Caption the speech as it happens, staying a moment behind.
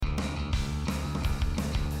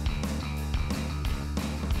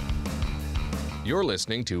You're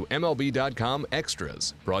listening to MLB.com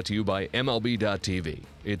Extras, brought to you by MLB.tv.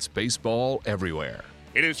 It's baseball everywhere.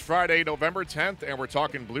 It is Friday, November 10th, and we're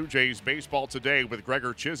talking Blue Jays baseball today with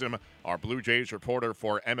Gregor Chisholm, our Blue Jays reporter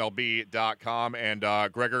for MLB.com. And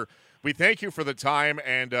Gregor, we thank you for the time,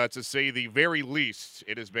 and to say the very least,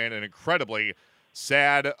 it has been an incredibly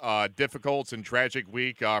sad, difficult, and tragic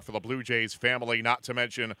week for the Blue Jays family, not to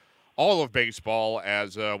mention all of baseball,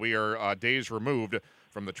 as we are days removed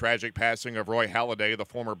from the tragic passing of Roy Halladay, the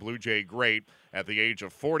former Blue Jay great, at the age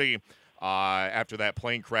of 40 after that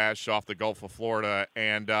plane crash off the Gulf of Florida.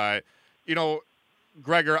 And,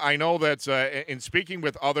 Gregor, I know that in speaking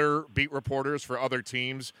with other beat reporters for other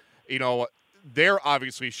teams, they're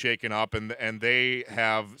obviously shaken up, and they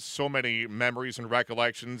have so many memories and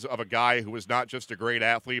recollections of a guy who was not just a great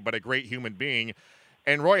athlete, but a great human being.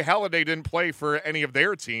 And Roy Halladay didn't play for any of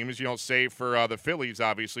their teams, save for the Phillies,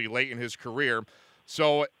 obviously, late in his career.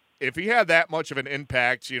 So if he had that much of an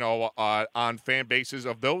impact, on fan bases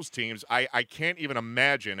of those teams, I can't even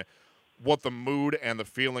imagine what the mood and the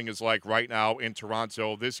feeling is like right now in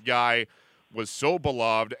Toronto. This guy was so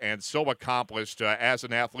beloved and so accomplished as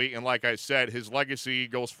an athlete. And like I said, his legacy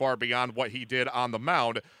goes far beyond what he did on the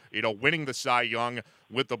mound, winning the Cy Young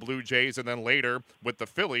with the Blue Jays and then later with the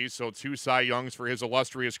Phillies. So 2 Cy Youngs for his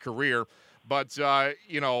illustrious career. But,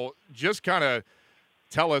 just kind of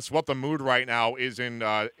tell us what the mood right now is in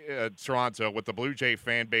Toronto with the Blue Jay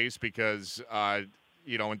fan base, because,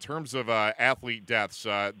 in terms of athlete deaths,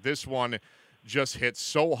 this one just hits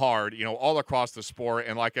so hard, all across the sport.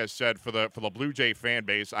 And like I said, for the Blue Jay fan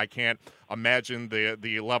base, I can't imagine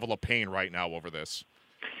the level of pain right now over this.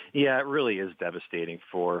 Yeah, it really is devastating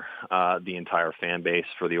for the entire fan base,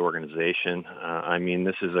 for the organization.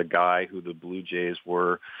 This is a guy who the Blue Jays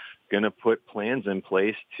were going to put plans in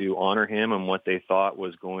place to honor him and what they thought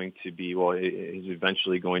was going to be, he's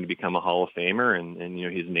eventually going to become a Hall of Famer, and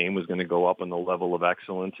his name was going to go up on the level of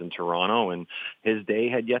excellence in Toronto, and his day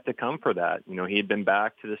had yet to come for that. He had been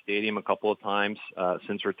back to the stadium a couple of times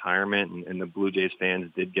since retirement, and the Blue Jays fans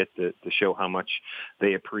did get to show how much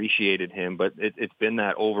they appreciated him, but it's been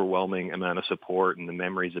that overwhelming amount of support and the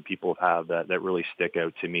memories that people have that really stick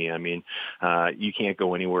out to me. You can't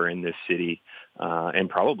go anywhere in this city and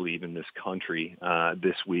probably even this country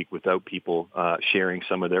this week without people sharing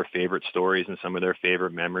some of their favorite stories and some of their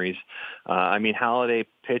favorite memories. Halladay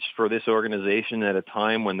pitched for this organization at a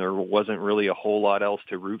time when there wasn't really a whole lot else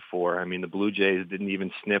to root for. The Blue Jays didn't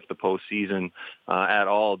even sniff the postseason at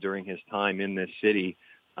all during his time in this city.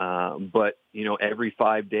 But every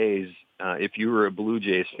 5 days, if you were a Blue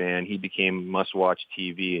Jays fan, he became must-watch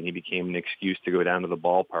TV, and he became an excuse to go down to the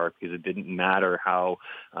ballpark, because it didn't matter how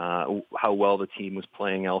well the team was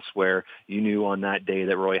playing elsewhere. You knew on that day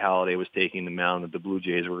that Roy Halladay was taking the mound that the Blue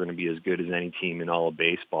Jays were going to be as good as any team in all of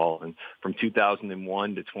baseball. And from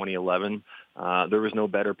 2001 to 2011, there was no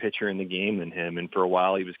better pitcher in the game than him. And for a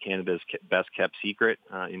while, he was Canada's best-kept secret.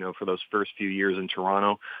 For those first few years in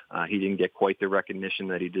Toronto, he didn't get quite the recognition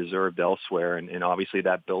that he deserved elsewhere. And obviously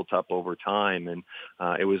that built up over time. And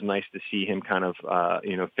it was nice to see him kind of,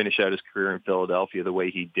 finish out his career in Philadelphia the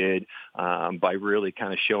way he did, by really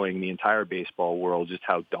kind of showing the entire baseball world just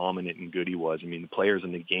how dominant and good he was. The players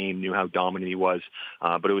in the game knew how dominant he was,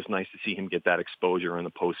 but it was nice to see him get that exposure on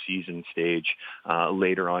the postseason stage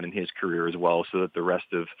later on in his career as well, so that the rest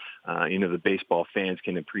of, the baseball fans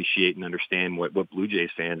can appreciate and understand what Blue Jays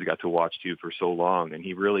fans got to watch too for so long. And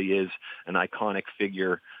he really is an iconic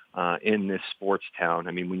figure in this sports town.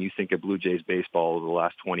 When you think of Blue Jays baseball over the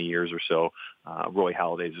last 20 years or so, Roy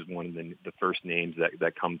Halladay is one of the first names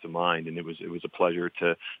that come to mind. And it was a pleasure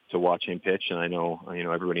to watch him pitch. And I know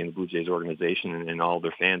everybody in the Blue Jays organization and all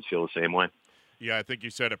their fans feel the same way. Yeah, I think you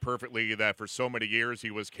said it perfectly, that for so many years he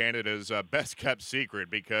was Canada's best-kept secret,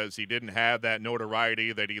 because he didn't have that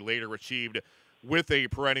notoriety that he later achieved with a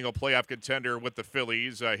perennial playoff contender with the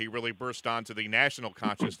Phillies. He really burst onto the national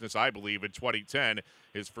consciousness, I believe, in 2010,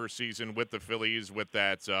 his first season with the Phillies, with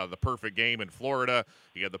that the perfect game in Florida.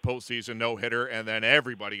 He had the postseason no-hitter, and then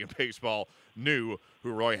everybody in baseball knew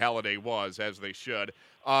who Roy Halladay was, as they should.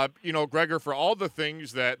 Gregor, for all the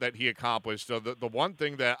things that he accomplished, the one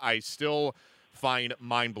thing that I still find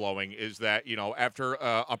mind-blowing is that, after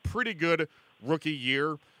a pretty good rookie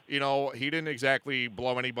year, he didn't exactly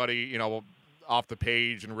blow anybody, off the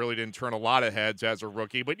page, and really didn't turn a lot of heads as a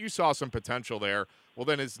rookie, but you saw some potential there. Well,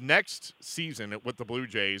 then his next season with the Blue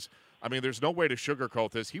Jays, there's no way to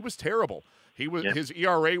sugarcoat this. He was terrible. His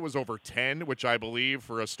ERA was over 10, which I believe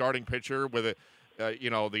for a starting pitcher with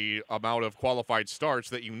the amount of qualified starts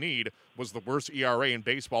that you need was the worst ERA in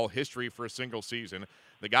baseball history for a single season.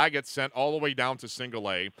 The guy gets sent all the way down to single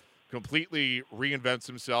A, completely reinvents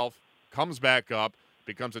himself, comes back up,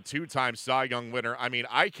 becomes a 2-time Cy Young winner. I mean,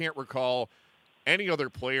 I can't recall any other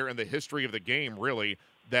player in the history of the game, really,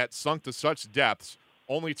 that sunk to such depths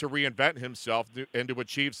only to reinvent himself and to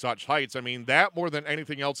achieve such heights. I mean, that more than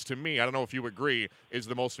anything else to me, I don't know if you agree, is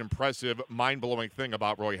the most impressive, mind-blowing thing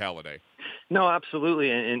about Roy Halladay. No,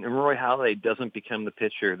 absolutely. And Roy Halladay doesn't become the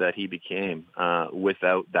pitcher that he became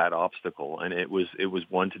without that obstacle. And it was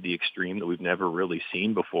one to the extreme that we've never really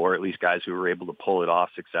seen before, at least guys who were able to pull it off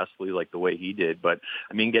successfully like the way he did. But,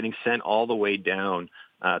 I mean, getting sent all the way down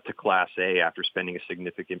to Class A after spending a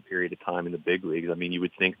significant period of time in the big leagues. I mean, you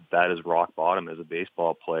would think that is rock bottom as a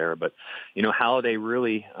baseball player. But, Halladay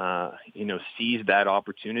really, seized that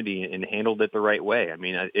opportunity and handled it the right way. I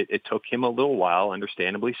mean, it took him a little while,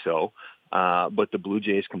 understandably so. But the Blue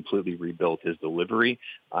Jays completely rebuilt his delivery.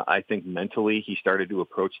 I think mentally he started to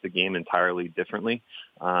approach the game entirely differently.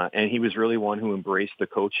 And he was really one who embraced the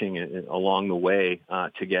coaching along the way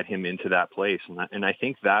to get him into that place. And I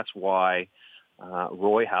think that's why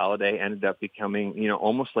Roy Halladay ended up becoming,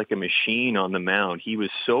 almost like a machine on the mound. He was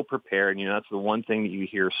so prepared. That's the one thing that you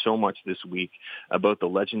hear so much this week about the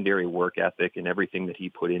legendary work ethic and everything that he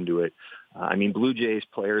put into it. New Blue Jays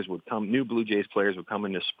players would come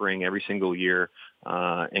into spring every single year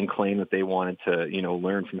and claim that they wanted to,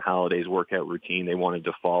 learn from Halladay's workout routine. They wanted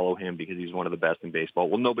to follow him because he's one of the best in baseball.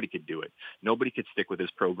 Well, nobody could do it. Nobody could stick with his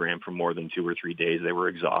program for more than 2 or 3 days. They were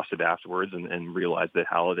exhausted afterwards and realized that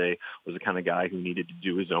Halladay was the kind of guy who needed to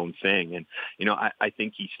do his own thing. And, I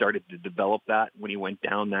think he started to develop that when he went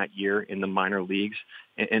down that year in the minor leagues.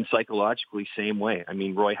 And psychologically, same way. I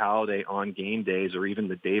mean, Roy Halladay on game days or even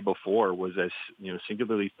the day before was as,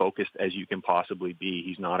 singularly focused as you can possibly be.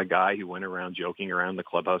 He's not a guy who went around joking around the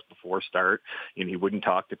clubhouse before start. He wouldn't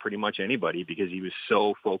talk to pretty much anybody because he was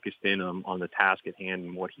so focused in on the task at hand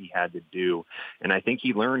and what he had to do. And I think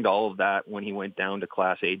he learned all of that when he went down to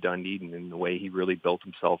Class A Dunedin and the way he really built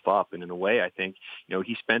himself up. And in a way, I think,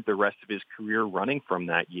 he spent the rest of his career running from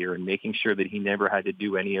that year and making sure that he never had to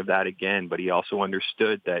do any of that again. But he also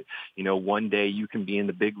understood that, one day you can be in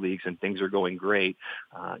the big leagues and things are going great.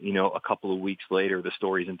 A couple of weeks later, the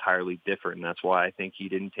story's entirely different. And that's why I think he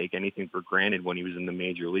didn't take anything for granted when he was in the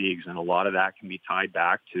major leagues. And a lot of that can be tied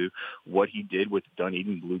back to what he did with the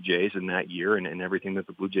Dunedin Blue Jays in that year and everything that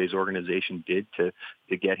the Blue Jays organization did to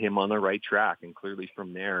get him on the right track. And clearly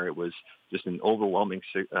from there, it was just an overwhelming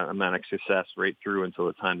amount of success right through until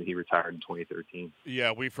the time that he retired in 2013.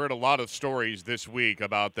 Yeah, we've heard a lot of stories this week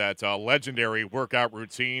about that legendary workout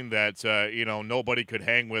routine that, nobody could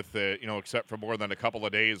hang with, except for more than a couple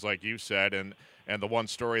of days, like you said. And the one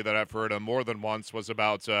story that I've heard more than once was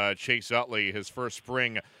about Chase Utley, his first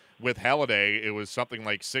spring with Halladay. It was something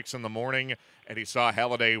like 6 a.m, and he saw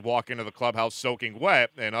Halladay walk into the clubhouse soaking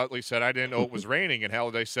wet, and Utley said, "I didn't know it was raining," and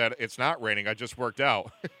Halladay said, "It's not raining, I just worked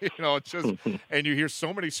out." It's just, and you hear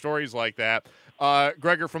so many stories like that.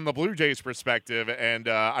 Gregor, from the Blue Jays perspective, and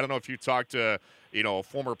I don't know if you talked to,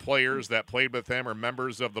 former players that played with him or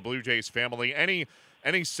members of the Blue Jays family, any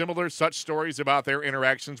similar such stories about their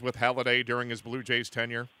interactions with Halladay during his Blue Jays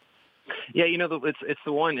tenure? Yeah, it's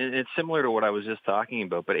the one, and it's similar to what I was just talking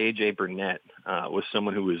about. But A.J. Burnett was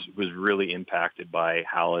someone who was really impacted by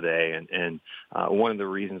Halladay, and one of the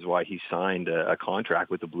reasons why he signed a contract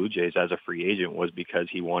with the Blue Jays as a free agent was because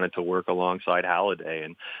he wanted to work alongside Halladay.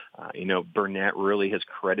 And Burnett really has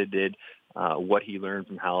credited what he learned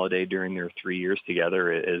from Halladay during their 3 years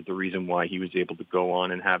together is the reason why he was able to go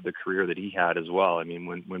on and have the career that he had as well. I mean,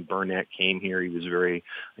 when Burnett came here, he was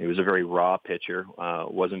a very raw pitcher,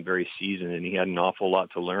 wasn't very seasoned, and he had an awful lot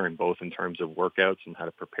to learn, both in terms of workouts and how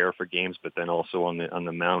to prepare for games, but then also on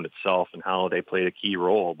the mound itself. And Halladay played a key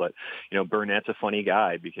role. But Burnett's a funny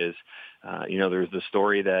guy because there's the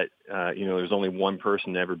story that there's only one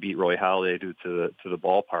person to ever beat Roy Halladay to the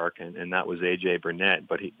ballpark, and that was A.J. Burnett.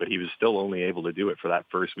 But he was still only able to do it for that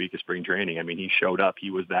first week of spring training. I mean, he showed up.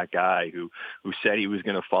 He was that guy who said he was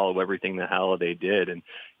going to follow everything that Halladay did. And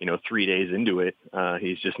 3 days into it,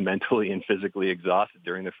 he's just mentally and physically exhausted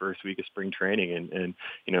during the first week of spring training. And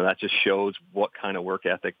that just shows what kind of work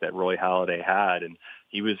ethic that Roy Halladay had. And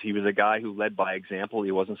he was a guy who led by example.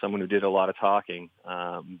 He wasn't someone who did a lot of talking.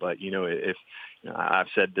 But if I've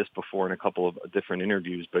said this before in a couple of different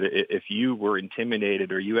interviews, but if you were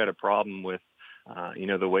intimidated or you had a problem with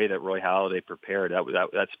the way that Roy Halladay prepared,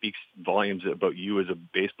 that speaks volumes about you as a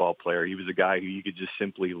baseball player. He was a guy who you could just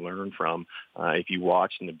simply learn from if you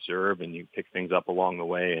watched and observed and you pick things up along the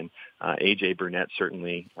way. And A.J. Burnett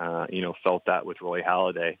certainly, felt that with Roy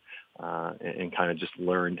Halladay. and kind of just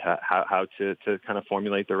learned how to kind of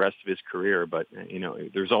formulate the rest of his career. But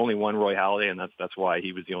there's only one Roy Halladay, and that's why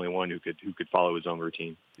he was the only one who could follow his own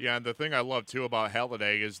routine. Yeah, and the thing I love too about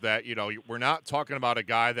Halladay is that we're not talking about a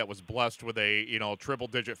guy that was blessed with a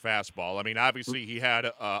triple-digit fastball. I mean, obviously he had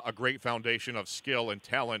a great foundation of skill and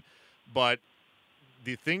talent, but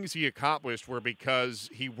the things he accomplished were because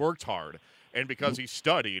he worked hard and because he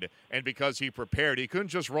studied and because he prepared. He couldn't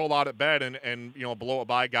just roll out of bed and blow it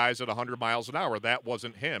by guys at 100 miles an hour. That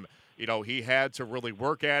wasn't him. He had to really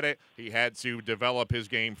work at it. He had to develop his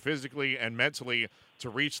game physically and mentally to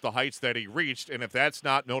reach the heights that he reached. And if that's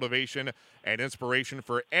not motivation and inspiration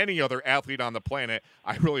for any other athlete on the planet,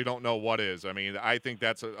 I really don't know what is. I mean, I think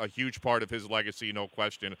that's a huge part of his legacy, no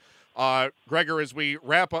question. Gregor, as we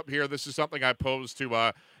wrap up here, this is something I posed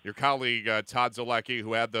to your colleague, Todd Zalecki,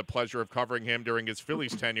 who had the pleasure of covering him during his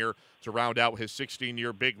Phillies tenure to round out his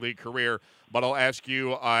 16-year big league career. But I'll ask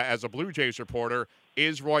you, as a Blue Jays reporter,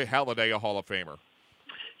 is Roy Halladay a Hall of Famer?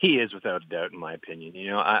 He is, without a doubt, in my opinion.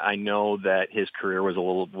 I know that his career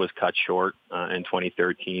was cut short in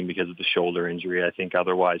 2013 because of the shoulder injury. I think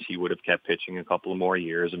otherwise he would have kept pitching a couple of more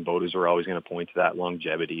years, and voters are always going to point to that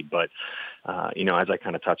longevity. But as I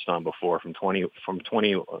kind of touched on before, from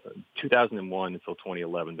 2001 until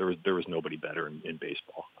 2011, there was nobody better in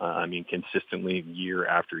baseball. I mean, consistently year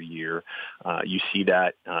after year, you see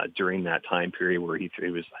that during that time period where he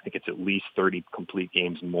was, I think it's at least 30 complete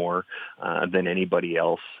games more than anybody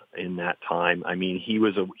else in that time. I mean, he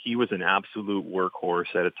was an absolute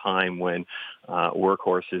workhorse at a time when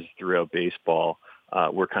workhorses throughout baseball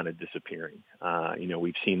were kind of disappearing.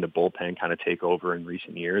 We've seen the bullpen kind of take over in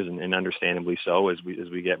recent years, and understandably so as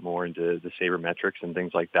we get more into the sabermetrics and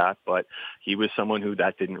things like that. But he was someone who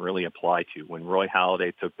that didn't really apply to. When Roy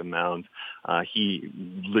Halladay took the mound, he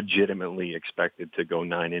legitimately expected to go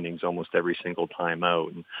 9 innings almost every single time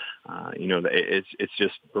out. And it's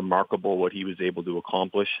just remarkable what he was able to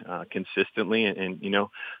accomplish consistently. And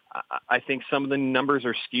I think some of the numbers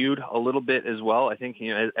are skewed a little bit as well. I think,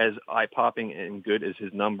 as eye-popping and good as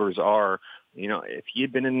his numbers are, if he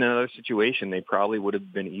had been in another situation, they probably would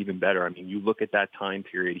have been even better. I mean, you look at that time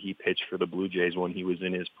period he pitched for the Blue Jays when he was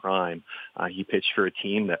in his prime. He pitched for a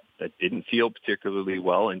team that didn't field particularly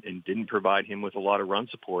well and didn't provide him with a lot of run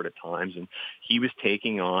support at times. And he was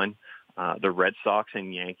taking on the Red Sox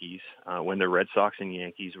and Yankees. When the Red Sox and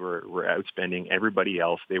Yankees were outspending everybody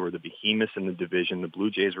else, they were the behemoths in the division. The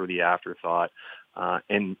Blue Jays were the afterthought,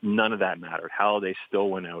 and none of that mattered. Halladay still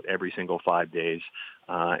went out every single 5 days,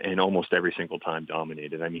 and almost every single time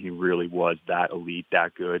dominated. I mean, he really was that elite,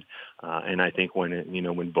 that good. And I think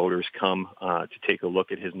when voters come to take a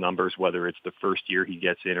look at his numbers, whether it's the first year he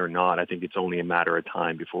gets in or not, I think it's only a matter of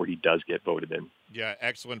time before he does get voted in. Yeah,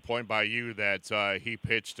 excellent point by you that he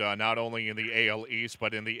pitched not only in the AL East,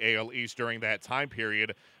 but in the AL East during that time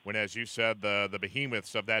period when, as you said, the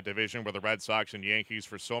behemoths of that division were the Red Sox and Yankees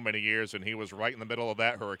for so many years, and he was right in the middle of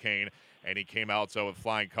that hurricane, and he came out with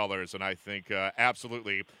flying colors. And I think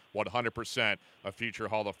absolutely 100% a future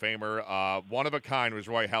Hall of Famer. One of a kind was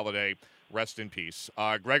Roy Halladay. Rest in peace.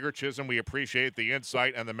 Gregor Chisholm, we appreciate the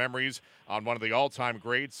insight and the memories on one of the all-time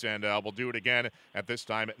greats, and we'll do it again at this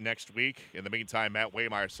time next week. In the meantime, Matt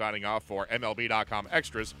Waymire signing off for MLB.com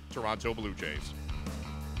Extras, Toronto Blue Jays.